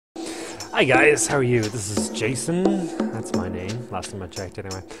Hi guys, how are you? This is Jason. That's my name, last time I checked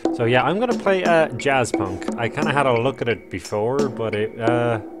anyway. So yeah, I'm gonna play Jazzpunk. I kinda had a look at it before, but it,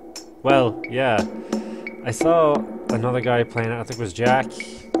 well, yeah. I saw another guy playing it, I think it was Jack.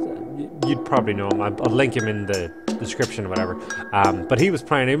 You'd probably know him, I'll link him in the description or whatever. But he was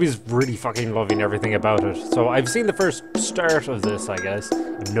playing, he was really fucking loving everything about it. So I've seen the first start of this, I guess. I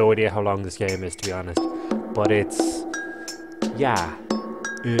have no idea how long this game is, to be honest. But it's, yeah.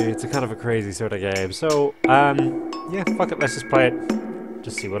 It's a kind of a crazy sort of game. So, yeah, fuck it, let's just play it.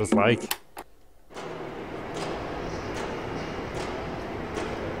 Just see what it's like.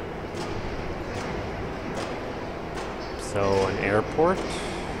 So, an airport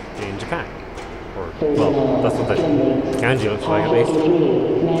in Japan. Or, well, that's what the kanji looks like at least.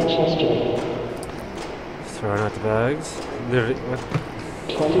 Throwing out the bags. Literally, what?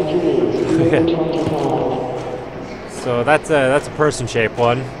 So that's a person-shaped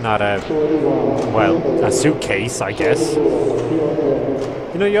one, not a, well, a suitcase, I guess.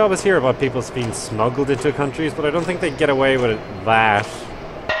 You know, you always hear about people being smuggled into countries, but I don't think they get away with that.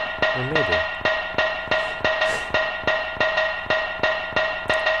 Or maybe.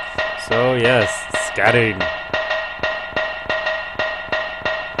 So yes, scatting.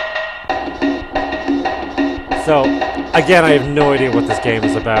 So, again, I have no idea what this game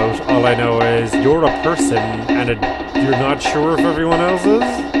is about. All I know is you're a person and you're not sure if everyone else is,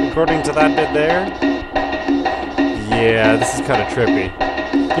 according to that bit there. Yeah, this is kind of trippy.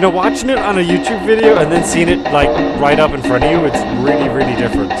 You know, watching it on a YouTube video and then seeing it, like, right up in front of you, it's really, really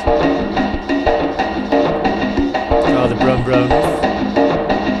different. Oh, the brum brum.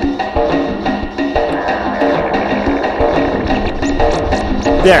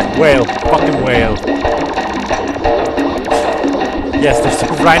 There, whale. Fucking whale. Yes, there's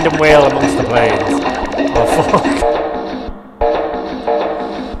a random whale amongst the planes. Oh, fuck.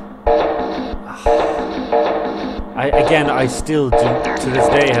 I still do, to this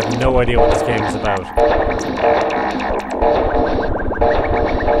day, have no idea what this game is about.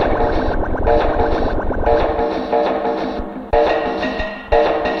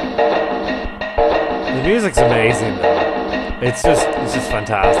 The music's amazing, though. It's just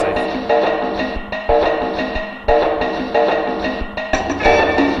fantastic.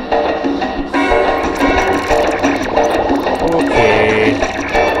 Okay.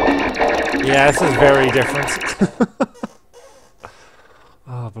 Yeah, this is very different.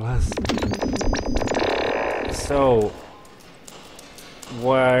 Oh, bless. So,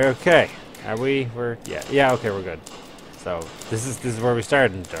 we're okay. Are we? Yeah. Okay, we're good. So this is where we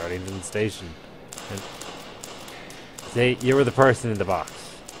started in Darlington Station. And say you were the person in the box.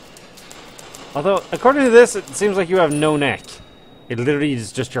 Although, according to this, it seems like you have no neck. It literally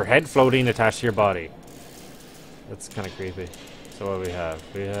is just your head floating attached to your body. That's kind of creepy. So what do we have?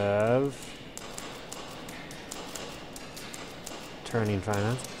 We have turning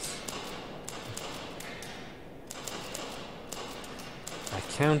finances,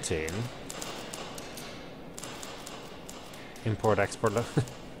 accounting, import export.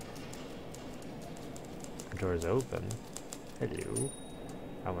 Doors open. Hello.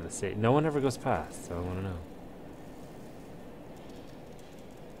 I want to see. No one ever goes past, so I want to know.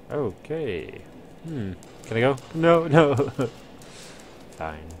 Okay. Can I go? No.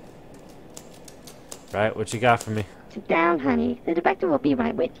 Fine. Right, what you got for me? Sit down, honey. The director will be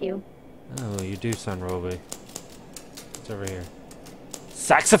right with you. Oh, you do sound Roby. What's over here?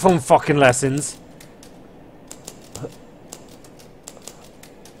 Saxophone fucking lessons!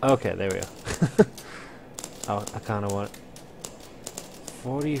 Okay, there we go. Oh, I kinda want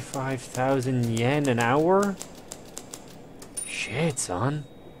 45,000 yen an hour? Shit, son.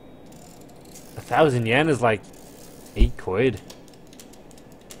 1,000 yen is like 8 quid.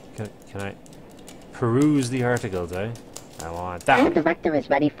 Can I peruse the articles, eh? I want that. The director is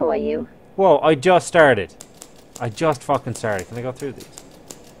ready for you. Whoa, I just started. I just fucking started. Can I go through these?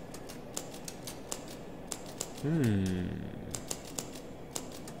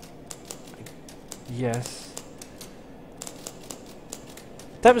 Yes.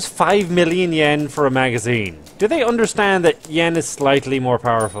 That was 5 million yen for a magazine. Do they understand that yen is slightly more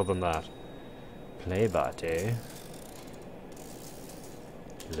powerful than that? Playbot, eh?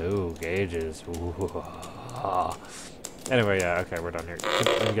 Low gauges. Ooh. Anyway, yeah, okay, we're done here.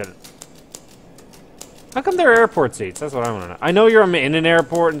 I'm good. How come they're airport seats? That's what I want to know. I know you're in an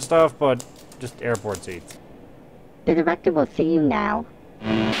airport and stuff, but just airport seats. The director will see you now.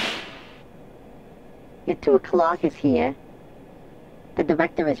 Your 2 o'clock is here. The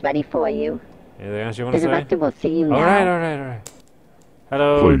director is ready for you. Anything else you want to say? The director will see you now. Alright.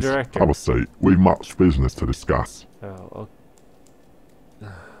 Hello, Please, director. have a seat. We've much business to discuss. Oh,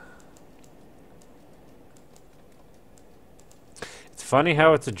 Funny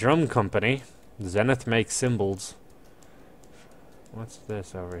how it's a drum company. Zenith makes cymbals. What's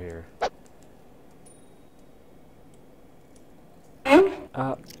this over here?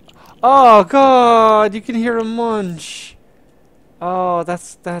 Oh god, you can hear him munch. Oh,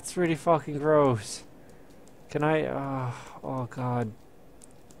 that's really fucking gross. Can I? Oh god.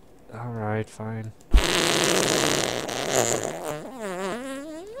 All right, fine.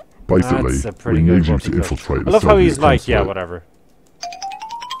 Basically, we need you to infiltrate the I love how he's Soviet like, yeah, consulate. whatever.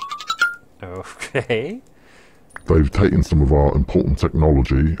 Okay. They've taken some of our important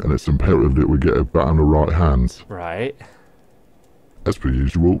technology, and it's imperative that we get it back in the right hands. Right. As per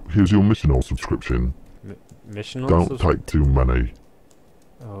usual, here's your missional subscription. Missional? Don't take too many.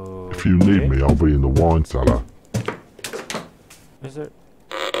 Oh. If you need me, I'll be in the wine cellar. Is it?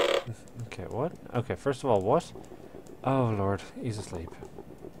 Okay, what? Okay, first of all, what? Oh lord, he's asleep.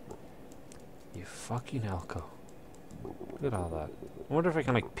 You fucking alco. Look at all that. I wonder if I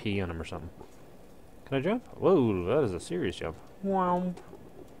can like pee on him or something. Can I jump? Whoa, that is a serious jump. Wow.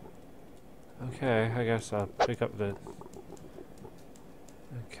 Okay, I guess I'll pick up the...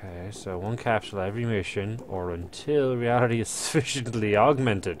 Okay, so one capsule every mission, or until reality is sufficiently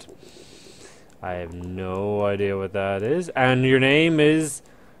augmented. I have no idea what that is. And your name is...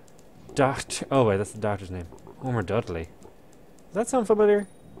 Doctor... Oh wait, that's the doctor's name. Homer Dudley. Does that sound familiar?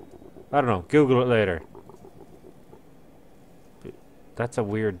 I don't know. Google it later. That's a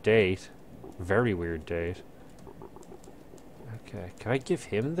weird date. Very weird date. Okay, can I give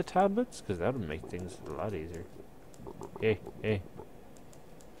him the tablets? Because that would make things a lot easier. Hey, hey.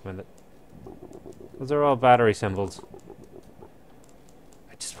 Those are all battery symbols.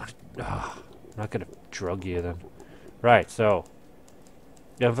 I just want to... Oh, I'm not going to drug you then. Right, so...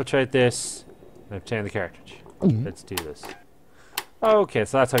 Infiltrate this and obtain the cartridge. Let's do this. Okay,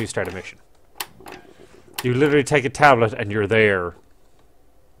 so that's how you start a mission. You literally take a tablet and you're there.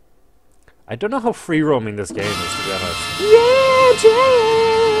 I don't know how free roaming this game is, to be honest. Yeah,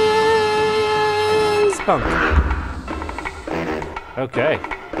 Jazzpunk. Okay.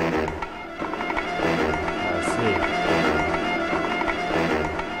 I see.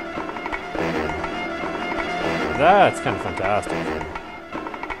 That's kind of fantastic.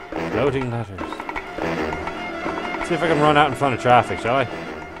 Floating letters. Let's see if I can run out in front of traffic, shall I?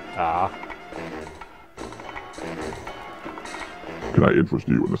 Ah. Can I interest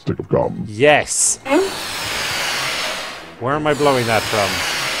you in a stick of gum? Yes! Where am I blowing that from?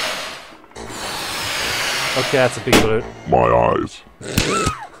 Okay, that's a big balloon. My eyes.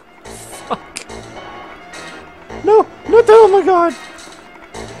 Fuck. No! Not that! Oh my god!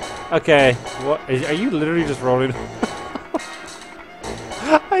 Okay, what? Are you literally just rolling?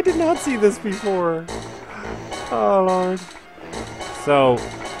 I did not see this before. Oh lord. So...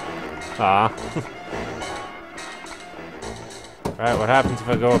 Ah. Alright, what happens if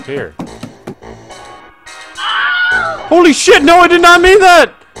I go up here? Holy shit, no, I did not mean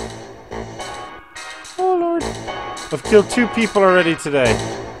that! Oh lord. I've killed 2 people already today.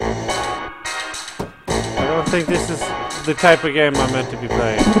 I don't think this is the type of game I'm meant to be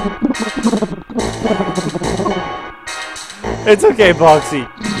playing. It's okay, Boxy.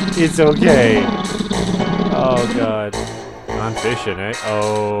 It's okay. Oh god. I'm fishing, eh?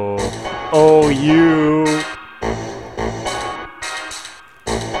 Oh. Oh, you.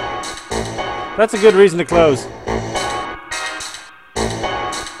 That's a good reason to close.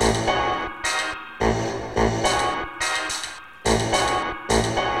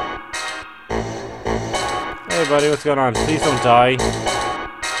 Hey buddy, what's going on? Please don't die.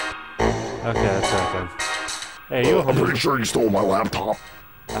 Okay, that's right then. Hey, you I'm pretty sure you stole my laptop.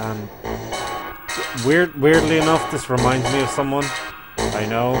 Weirdly enough, this reminds me of someone. I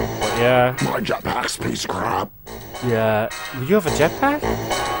know, but yeah. My jetpack's a piece of crap. Yeah. You have a jetpack?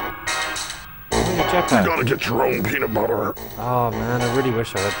 Jetpack. You gotta get your own peanut butter. Oh man, I really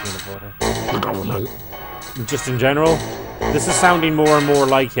wish I had peanut butter. The government. Just in general? This is sounding more and more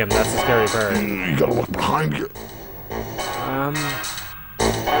like him, that's the scary part. You gotta look behind you.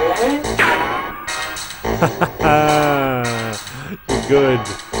 You're good.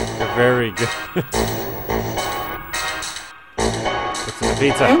 You're very good. What's in the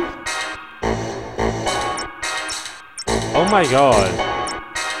pizza? Oh my god.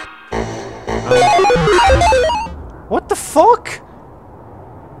 What the fuck?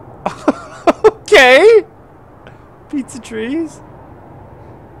 Okay. Pizza trees?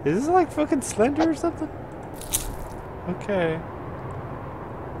 Is this like fucking Slender or something? Okay.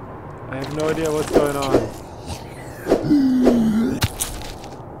 I have no idea what's going on.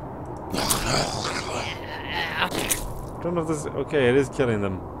 Don't know if this... Okay, it is killing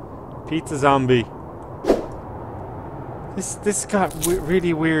them. Pizza zombie. This got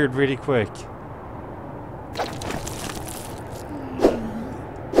really weird really quick.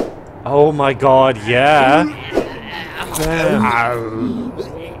 Oh my god, yeah. Damn.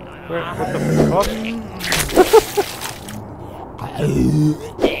 What the fuck?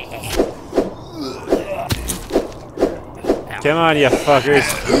 Come on, you fuckers.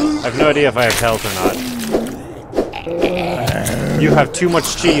 I have no idea if I have health or not. You have too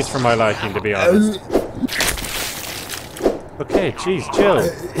much cheese for my liking, to be honest. Okay, cheese, chill.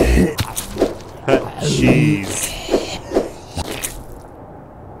 Cheese.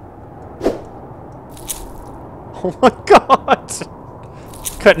 Oh my god!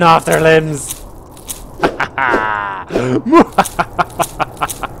 Cutting off their limbs.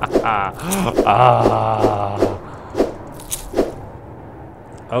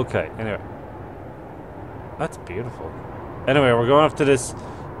 Okay, anyway. That's beautiful. Anyway, we're going off to this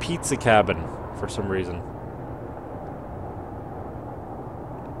pizza cabin for some reason.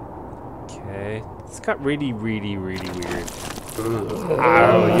 Okay. It's got really weird.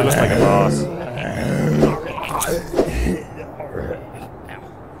 Ow, you look like a boss.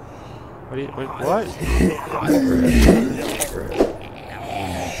 What?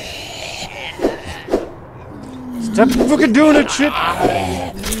 Stop fucking doing it, shit!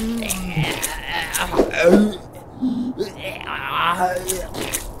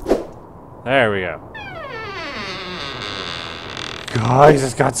 There we go. Guys,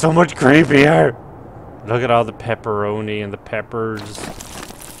 it's got so much creepier! Look at all the pepperoni and the peppers.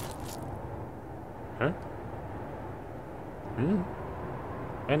 Huh?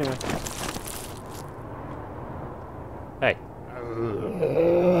 Anyway. Hey.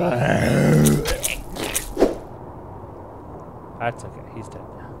 That's okay, he's dead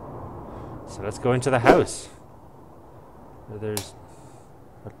now. So let's go into the house. There's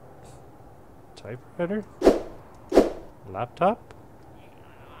a typewriter? A laptop?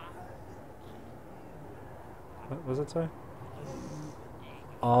 What was it say?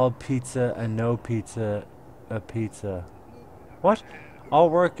 All pizza and no pizza, a pizza. What? All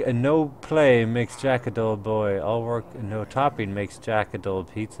work and no play makes Jack a dull boy. All work and no topping makes Jack a dull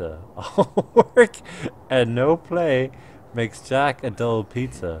pizza. All work and no play makes Jack a dull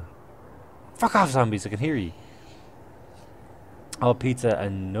pizza. Fuck off, zombies, I can hear you. All pizza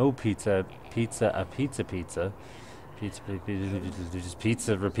and no pizza, pizza a pizza pizza. Just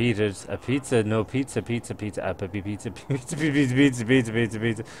pizza repeated. A pizza, no pizza, pizza, pizza, a pizza,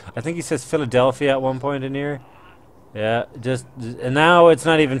 pizza. I think he says Philadelphia at one point in here. Yeah, and now it's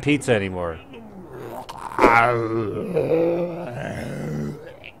not even pizza anymore.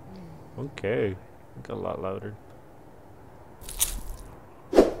 Okay, got a lot louder.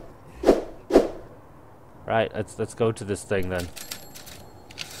 Right, let's go to this thing then.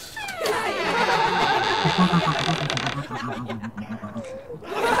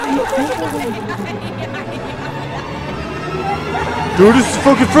 Dude, this is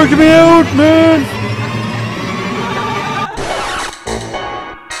fucking freaking me out, man!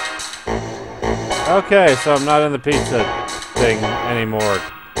 Okay, so I'm not in the pizza thing anymore.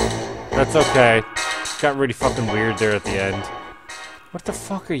 That's okay. Got really fucking weird there at the end. What the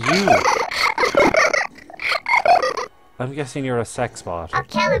fuck are you? I'm guessing you're a sex bot. I'll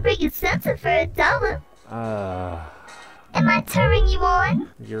calibrate your sensor for $1. Am I turning you on?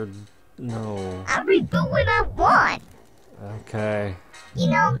 You're... no. I'll reboot when I want. Okay. You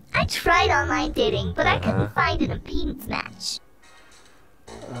know, I tried online dating, but I couldn't find an impedance match.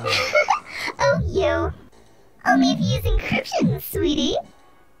 Oh, you. Only if you use encryption, sweetie.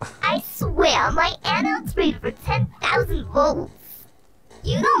 I swear, my anode's rated for 10,000 volts.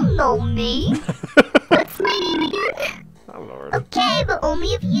 You don't know me. What's my name again? Oh, Lord. Okay, but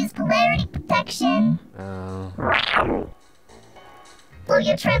only if you use polarity protection. Oh. Will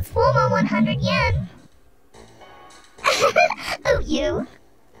your transformer 100 yen? Oh, you.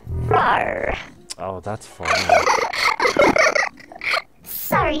 Rawr. Oh, that's funny.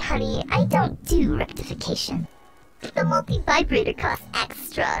 Sorry, honey, I don't do rectification. The multi-vibrator costs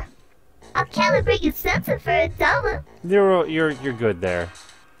extra. I'll calibrate your sensor for $1. You're good there.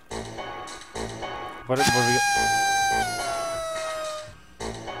 What we...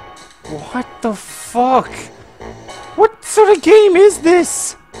 What the fuck? What sort of game is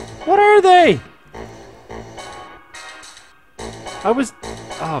this? What are they? I was...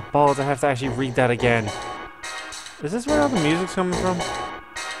 oh, balls, I have to actually read that again. Is this where all the music's coming from?